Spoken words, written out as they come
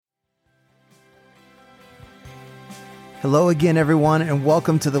Hello again, everyone, and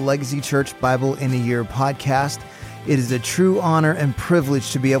welcome to the Legacy Church Bible in a Year podcast. It is a true honor and privilege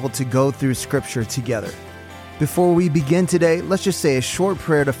to be able to go through Scripture together. Before we begin today, let's just say a short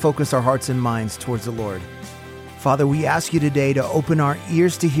prayer to focus our hearts and minds towards the Lord. Father, we ask you today to open our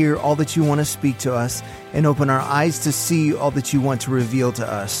ears to hear all that you want to speak to us and open our eyes to see all that you want to reveal to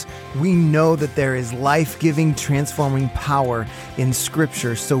us. We know that there is life-giving, transforming power in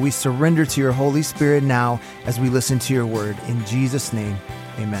Scripture, so we surrender to your Holy Spirit now as we listen to your word. In Jesus' name,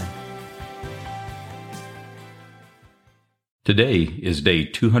 amen. Today is day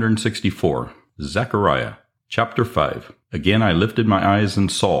 264, Zechariah, chapter 5. Again I lifted my eyes and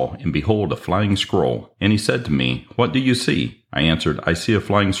saw, and behold, a flying scroll. And he said to me, What do you see? I answered, I see a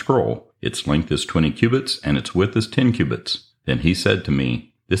flying scroll. Its length is 20 cubits, and its width is 10 cubits. Then he said to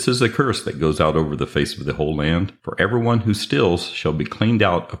me, This is a curse that goes out over the face of the whole land. For everyone who steals shall be cleaned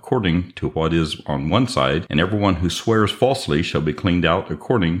out according to what is on one side, and everyone who swears falsely shall be cleaned out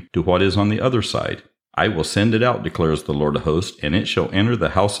according to what is on the other side. I will send it out, declares the Lord of hosts, and it shall enter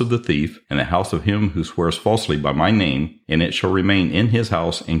the house of the thief, and the house of him who swears falsely by my name, and it shall remain in his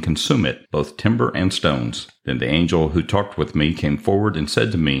house and consume it, both timber and stones. Then the angel who talked with me came forward and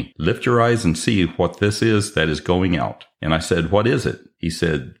said to me, Lift your eyes and see what this is that is going out. And I said, What is it? He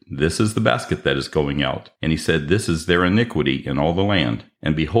said, This is the basket that is going out. And he said, This is their iniquity in all the land.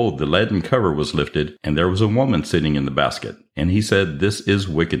 And behold, the leaden cover was lifted, and there was a woman sitting in the basket. And he said, This is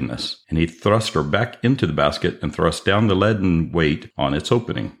wickedness. And he thrust her back into the basket and thrust down the leaden weight on its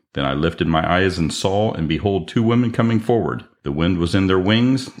opening. Then I lifted my eyes and saw, and behold, two women coming forward. The wind was in their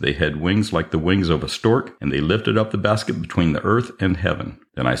wings. They had wings like the wings of a stork, and they lifted up the basket between the earth and heaven.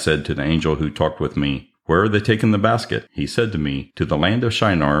 Then I said to the angel who talked with me, Where are they taking the basket? He said to me, To the land of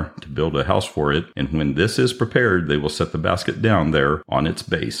Shinar, to build a house for it, and when this is prepared, they will set the basket down there on its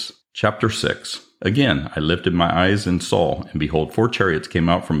base. Chapter 6. Again I lifted my eyes and saw, and behold, 4 chariots came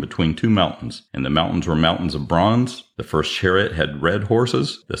out from between 2 mountains, and the mountains were mountains of bronze. The first chariot had red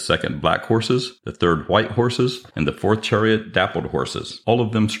horses, the second black horses, the third white horses, and the fourth chariot dappled horses, all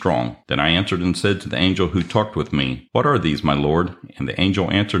of them strong. Then I answered and said to the angel who talked with me, What are these, my lord? And the angel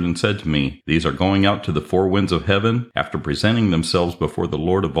answered and said to me, These are going out to the 4 winds of heaven, after presenting themselves before the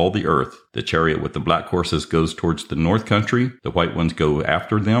Lord of all the earth. The chariot with the black horses goes towards the north country, the white ones go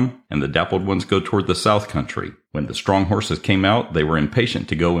after them, and the dappled ones go toward the south country. When the strong horses came out, they were impatient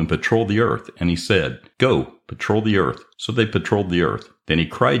to go and patrol the earth. And he said, Go, patrol the earth. So they patrolled the earth. Then he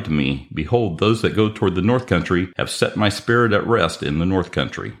cried to me, Behold, those that go toward the north country have set my spirit at rest in the north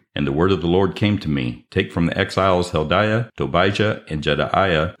country. And the word of the Lord came to me, Take from the exiles Heldaiah, Tobijah, and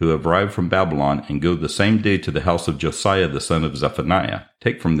Jedaiah, who have arrived from Babylon, and go the same day to the house of Josiah the son of Zephaniah.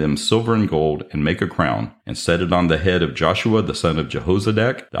 Take from them silver and gold, and make a crown, and set it on the head of Joshua the son of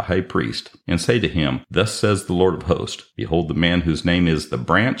Jehozadak, the high priest, and say to him, Thus says the Lord of hosts, Behold the man whose name is the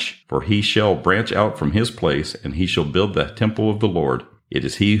branch, for he shall branch out from his place, and he shall build the temple of the Lord. It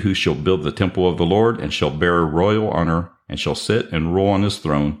is he who shall build the temple of the Lord, and shall bear royal honor, and shall sit and rule on his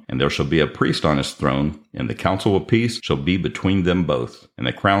throne, and there shall be a priest on his throne, and the council of peace shall be between them both. And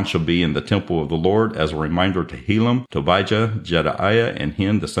the crown shall be in the temple of the Lord as a reminder to Helam, Tobijah, Jedaiah, and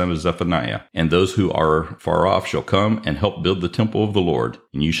Hen the son of Zephaniah. And those who are far off shall come and help build the temple of the Lord.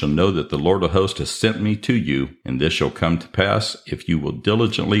 And you shall know that the Lord of hosts has sent me to you, and this shall come to pass if you will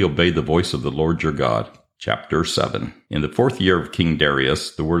diligently obey the voice of the Lord your God. Chapter 7. In the 4th year of King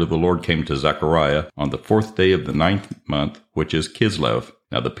Darius, the word of the Lord came to Zechariah on the 4th day of the 9th month, which is Kislev.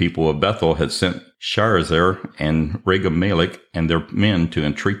 Now the people of Bethel had sent Sharezer and Regem-Melech and their men to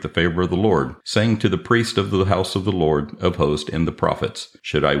entreat the favor of the Lord, saying to the priest of the house of the Lord of hosts and the prophets,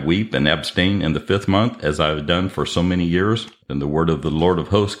 Should I weep and abstain in the 5th month, as I have done for so many years? Then the word of the Lord of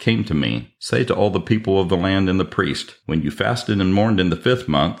hosts came to me, Say to all the people of the land and the priest, When you fasted and mourned in the 5th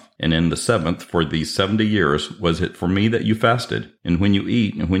month, and in the 7th for these 70 years, was it for me that you fasted? And when you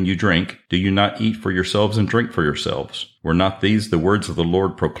eat and when you drink, do you not eat for yourselves and drink for yourselves? Were not these the words of the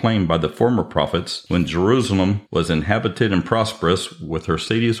Lord proclaimed by the former prophets, when Jerusalem was inhabited and prosperous, with her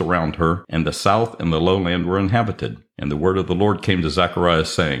cities around her, and the south and the lowland were inhabited? And the word of the Lord came to Zechariah,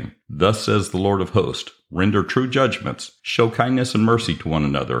 saying, Thus says the Lord of hosts, Render true judgments, show kindness and mercy to one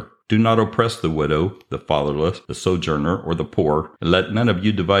another. Do not oppress the widow, the fatherless, the sojourner, or the poor, and let none of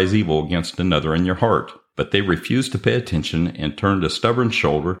you devise evil against another in your heart. But they refused to pay attention, and turned a stubborn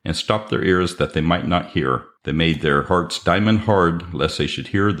shoulder, and stopped their ears that they might not hear. They made their hearts diamond hard, lest they should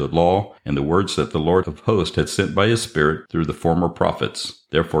hear the law and the words that the Lord of hosts had sent by his Spirit through the former prophets.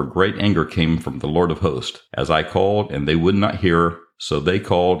 Therefore great anger came from the Lord of hosts, as I called, and they would not hear. So they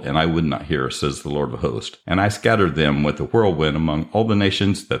called, and I would not hear, says the Lord of hosts. And I scattered them with a whirlwind among all the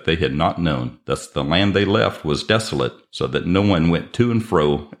nations that they had not known. Thus the land they left was desolate, so that no one went to and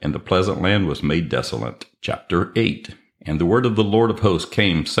fro, and the pleasant land was made desolate. Chapter 8. And the word of the Lord of hosts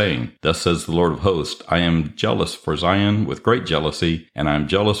came, saying, Thus says the Lord of hosts, I am jealous for Zion with great jealousy, and I am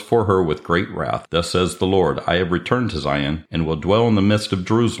jealous for her with great wrath. Thus says the Lord, I have returned to Zion, and will dwell in the midst of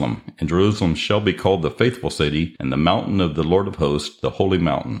Jerusalem. And Jerusalem shall be called the faithful city, and the mountain of the Lord of hosts, the holy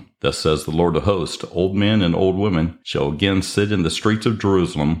mountain. Thus says the Lord of hosts, old men and old women shall again sit in the streets of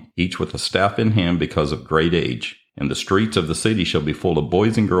Jerusalem, each with a staff in hand because of great age. And the streets of the city shall be full of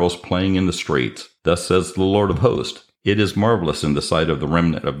boys and girls playing in the streets. Thus says the Lord of hosts, It is marvelous in the sight of the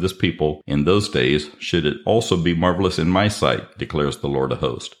remnant of this people in those days, should it also be marvelous in my sight, declares the Lord of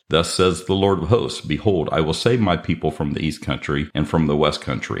hosts. Thus says the Lord of hosts, Behold, I will save my people from the east country and from the west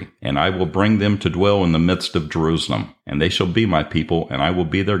country, and I will bring them to dwell in the midst of Jerusalem. And they shall be my people, and I will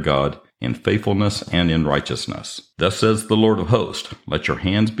be their God, in faithfulness and in righteousness. Thus says the Lord of hosts, Let your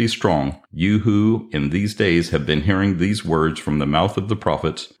hands be strong, you who in these days have been hearing these words from the mouth of the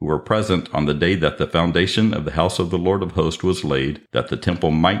prophets, who were present on the day that the foundation of the house of the Lord of hosts was laid, that the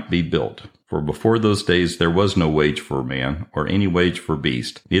temple might be built. For before those days there was no wage for man, or any wage for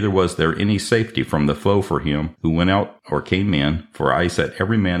beast, neither was there any safety from the foe for him who went out or came in, for I set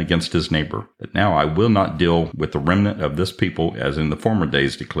every man against his neighbor. But now I will not deal with the remnant of this people as in the former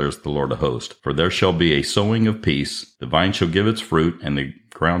days, declares the Lord of hosts. For there shall be a sowing of peace, the vine shall give its fruit, and the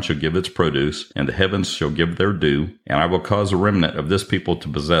ground shall give its produce, and the heavens shall give their due, and I will cause a remnant of this people to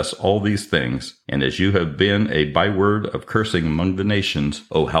possess all these things. And as you have been a byword of cursing among the nations,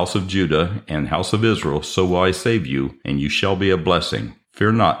 O house of Judah and house of Israel, so will I save you, and you shall be a blessing.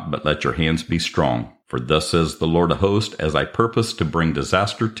 Fear not, but let your hands be strong. For thus says the Lord of hosts, as I purposed to bring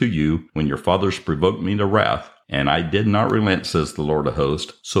disaster to you when your fathers provoked me to wrath, and I did not relent, says the Lord of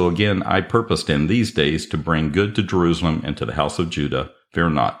hosts, so again I purposed in these days to bring good to Jerusalem and to the house of Judah.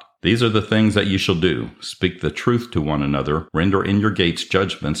 Fear not. These are the things that you shall do. Speak the truth to one another. Render in your gates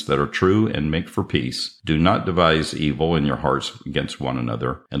judgments that are true, and make for peace. Do not devise evil in your hearts against one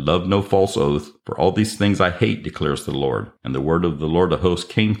another, and love no false oath. For all these things I hate, declares the Lord. And the word of the Lord of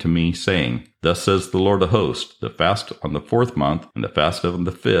hosts came to me, saying, Thus says the Lord of hosts, the fast on the 4th month, and the fast of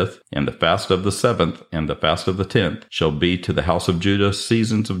the 5th, and the fast of the 7th, and the fast of the 10th, shall be to the house of Judah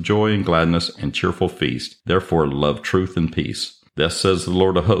seasons of joy and gladness and cheerful feast. Therefore love truth and peace. Thus says the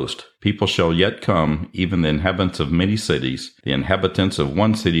Lord of hosts, People shall yet come, even the inhabitants of many cities. The inhabitants of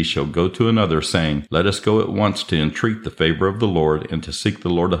one city shall go to another, saying, Let us go at once to entreat the favor of the Lord, and to seek the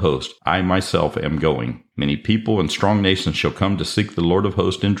Lord of hosts. I myself am going. Many people and strong nations shall come to seek the Lord of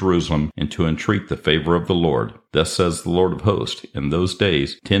hosts in Jerusalem, and to entreat the favor of the Lord. Thus says the Lord of hosts, In those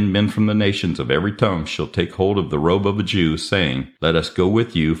days 10 men from the nations of every tongue shall take hold of the robe of a Jew, saying, Let us go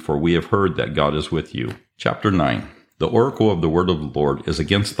with you, for we have heard that God is with you. Chapter 9. The oracle of the word of the Lord is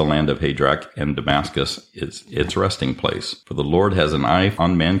against the land of Hadrach, and Damascus is its resting place. For the Lord has an eye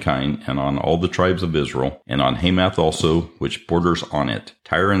on mankind, and on all the tribes of Israel, and on Hamath also, which borders on it.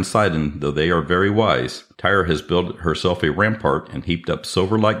 Tyre and Sidon, though they are very wise, Tyre has built herself a rampart, and heaped up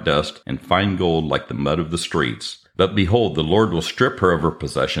silver like dust, and fine gold like the mud of the streets. But behold, the Lord will strip her of her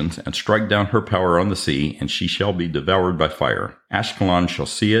possessions, and strike down her power on the sea, and she shall be devoured by fire. Ashkelon shall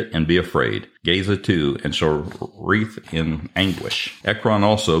see it and be afraid. Gaza too, and shall writhe in anguish. Ekron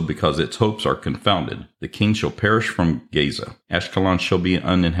also, because its hopes are confounded. The king shall perish from Gaza. Ashkelon shall be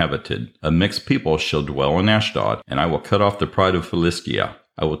uninhabited. A mixed people shall dwell in Ashdod, and I will cut off the pride of Philistia.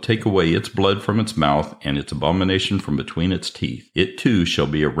 I will take away its blood from its mouth, and its abomination from between its teeth. It too shall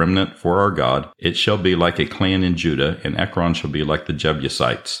be a remnant for our God. It shall be like a clan in Judah, and Ekron shall be like the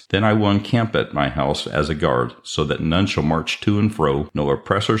Jebusites. Then I will encamp at my house as a guard, so that none shall march to and fro, no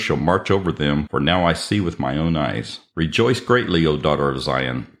oppressor shall march over them, for now I see with my own eyes. Rejoice greatly, O daughter of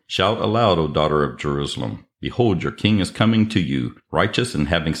Zion. Shout aloud, O daughter of Jerusalem. Behold, your king is coming to you. Righteous and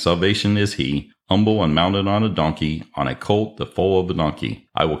having salvation is he, humble and mounted on a donkey, on a colt, the foal of a donkey.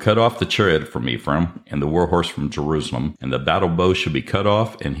 I will cut off the chariot from Ephraim, and the warhorse from Jerusalem, and the battle bow shall be cut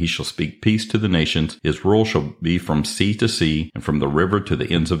off, and he shall speak peace to the nations. His rule shall be from sea to sea, and from the river to the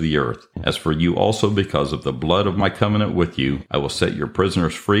ends of the earth. As for you also, because of the blood of my covenant with you, I will set your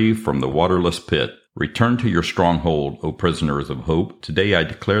prisoners free from the waterless pit. Return to your stronghold, O prisoners of hope. Today I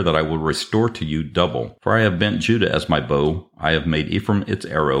declare that I will restore to you double. For I have bent Judah as my bow. I have made Ephraim its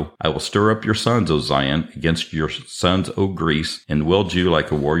arrow. I will stir up your sons, O Zion, against your sons, O Greece, and wield you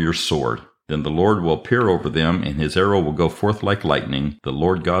like a warrior's sword. Then the Lord will appear over them, and his arrow will go forth like lightning. The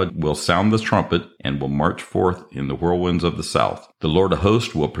Lord God will sound the trumpet, and will march forth in the whirlwinds of the south. The Lord of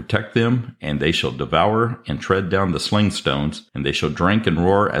hosts will protect them, and they shall devour and tread down the sling stones, and they shall drink and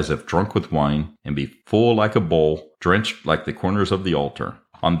roar as if drunk with wine, and be full like a bowl, drenched like the corners of the altar.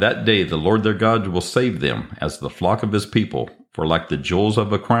 On that day the Lord their God will save them as the flock of his people. For like the jewels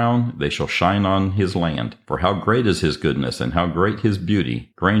of a crown, they shall shine on his land. For how great is his goodness, and how great his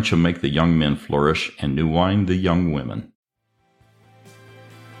beauty! Grain shall make the young men flourish, and new wine the young women.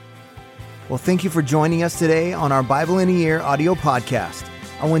 Well, thank you for joining us today on our Bible in a Year audio podcast.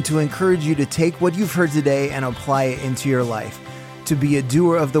 I want to encourage you to take what you've heard today and apply it into your life, to be a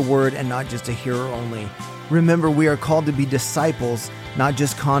doer of the word and not just a hearer only. Remember, we are called to be disciples, not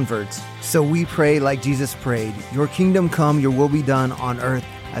just converts. So we pray like Jesus prayed, your kingdom come, your will be done on earth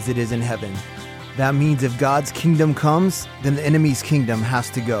as it is in heaven. That means if God's kingdom comes, then the enemy's kingdom has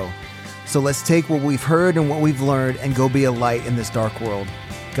to go. So let's take what we've heard and what we've learned and go be a light in this dark world.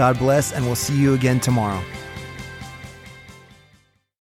 God bless, and we'll see you again tomorrow.